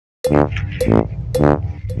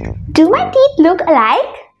Do my teeth look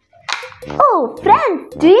alike? Oh,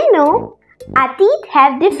 friends, do you know? Our teeth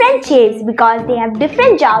have different shapes because they have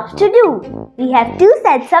different jobs to do. We have two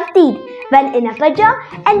sets of teeth, one in upper jaw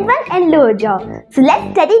and one in lower jaw. So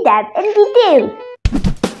let's study them in detail.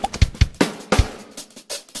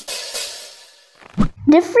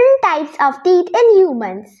 Different types of teeth in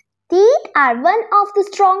humans. Teeth are one of the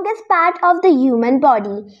strongest parts of the human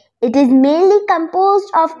body. It is mainly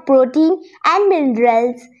composed of protein and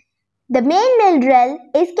minerals. The main mineral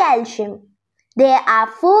is calcium. There are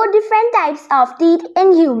 4 different types of teeth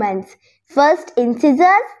in humans. First,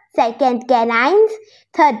 incisors, second, canines,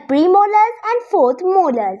 third, premolars and fourth,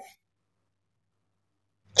 molars.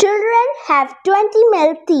 Children have 20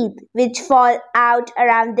 male teeth which fall out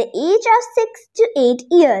around the age of 6 to 8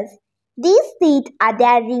 years. These teeth are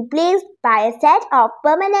then replaced by a set of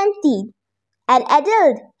permanent teeth. An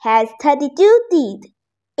adult has 32 teeth,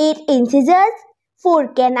 8 incisors,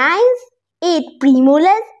 4 canines, 8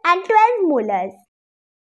 premolars and 12 molars.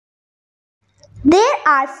 There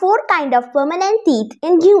are 4 kinds of permanent teeth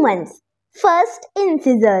in humans. First,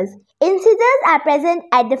 incisors. Incisors are present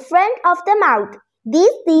at the front of the mouth.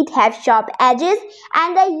 These teeth have sharp edges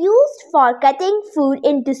and are used for cutting food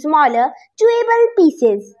into smaller, chewable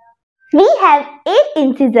pieces. We have 8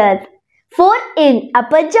 incisors, 4 in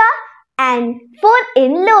upper jaw and 4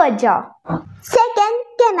 in lower jaw. Second,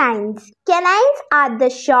 canines. Canines are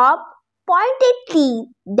the sharp, pointed teeth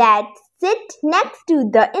that sit next to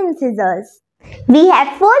the incisors. We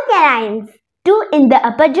have 4 canines, 2 in the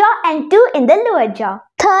upper jaw and 2 in the lower jaw.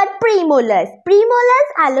 Third, premolars. Premolars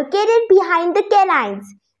are located behind the canines.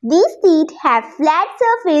 These teeth have flat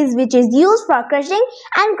surface which is used for crushing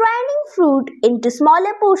and grinding fruit into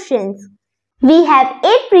smaller portions. We have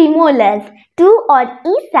 8 premolars, 2 on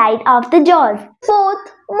each side of the jaws.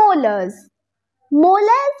 Fourth, molars.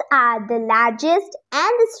 Molars are the largest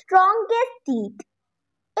and the strongest teeth.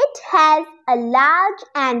 It has a large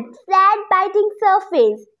and flat biting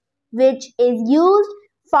surface which is used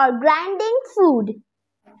for grinding food.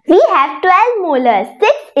 We have 12 molars,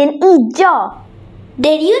 6 in each jaw.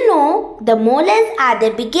 Did you know the molars are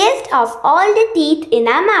the biggest of all the teeth in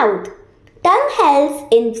our mouth? Tongue helps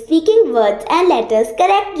in speaking words and letters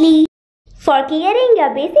correctly. For clearing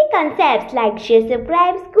your basic concepts, like, share,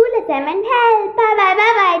 subscribe, school assignment help. Bye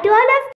bye to all of you.